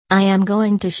I am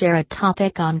going to share a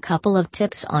topic on couple of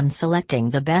tips on selecting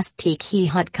the best tiki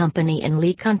hut company in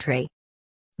Lee Country.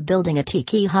 Building a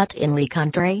tiki hut in Lee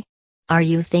Country? Are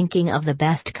you thinking of the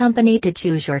best company to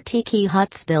choose your tiki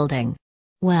hut's building?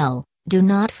 Well, do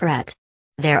not fret.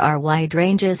 There are wide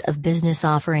ranges of business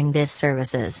offering this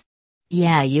services.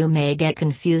 Yeah, you may get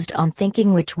confused on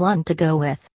thinking which one to go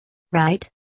with. Right?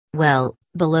 Well,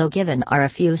 below given are a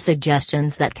few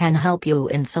suggestions that can help you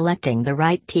in selecting the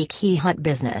right tiki hut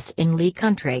business in Lee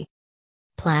Country.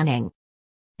 Planning.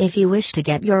 If you wish to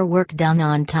get your work done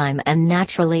on time and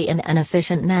naturally in an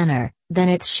efficient manner, then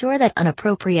it's sure that an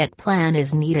appropriate plan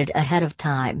is needed ahead of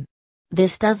time.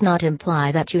 This does not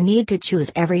imply that you need to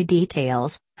choose every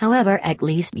details, however at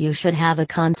least you should have a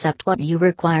concept what you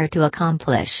require to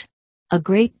accomplish. A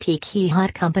great tiki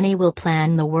hut company will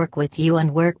plan the work with you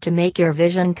and work to make your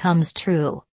vision comes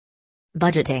true.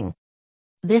 Budgeting.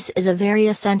 This is a very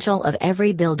essential of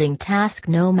every building task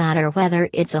no matter whether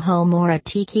it's a home or a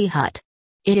tiki hut.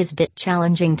 It is bit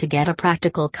challenging to get a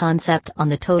practical concept on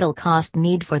the total cost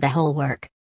need for the whole work.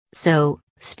 So,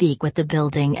 speak with the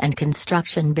building and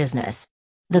construction business.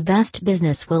 The best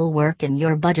business will work in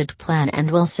your budget plan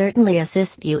and will certainly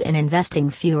assist you in investing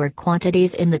fewer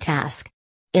quantities in the task.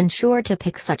 Ensure to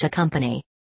pick such a company.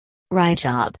 Right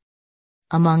job.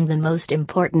 Among the most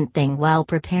important thing while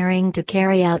preparing to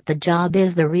carry out the job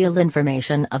is the real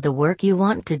information of the work you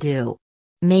want to do.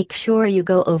 Make sure you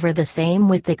go over the same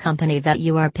with the company that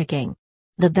you are picking.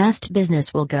 The best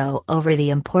business will go over the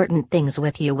important things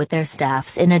with you with their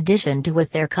staffs in addition to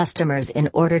with their customers in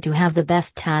order to have the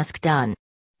best task done.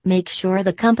 Make sure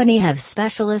the company have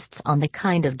specialists on the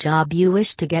kind of job you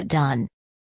wish to get done.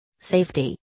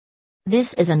 Safety.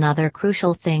 This is another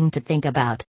crucial thing to think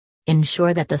about.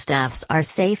 Ensure that the staffs are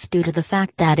safe due to the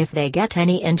fact that if they get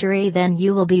any injury then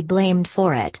you will be blamed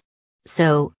for it.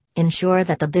 So, ensure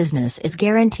that the business is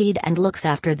guaranteed and looks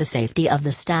after the safety of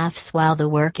the staffs while the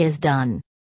work is done.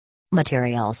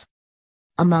 Materials.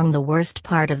 Among the worst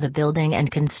part of the building and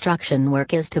construction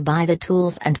work is to buy the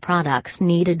tools and products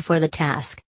needed for the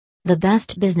task. The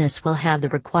best business will have the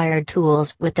required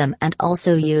tools with them and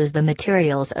also use the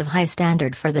materials of high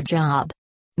standard for the job.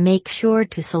 Make sure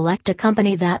to select a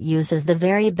company that uses the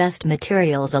very best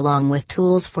materials along with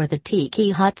tools for the tiki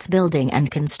hut's building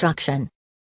and construction.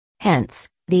 Hence,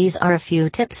 these are a few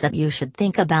tips that you should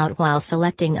think about while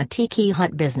selecting a tiki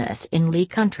hut business in Lee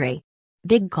Country.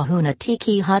 Big Kahuna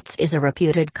Tiki Huts is a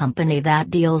reputed company that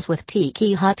deals with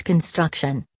tiki hut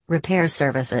construction, repair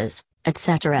services,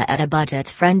 etc. at a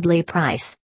budget-friendly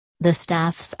price. The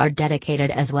staffs are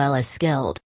dedicated as well as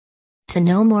skilled. To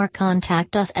know more,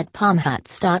 contact us at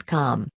palmhuts.com.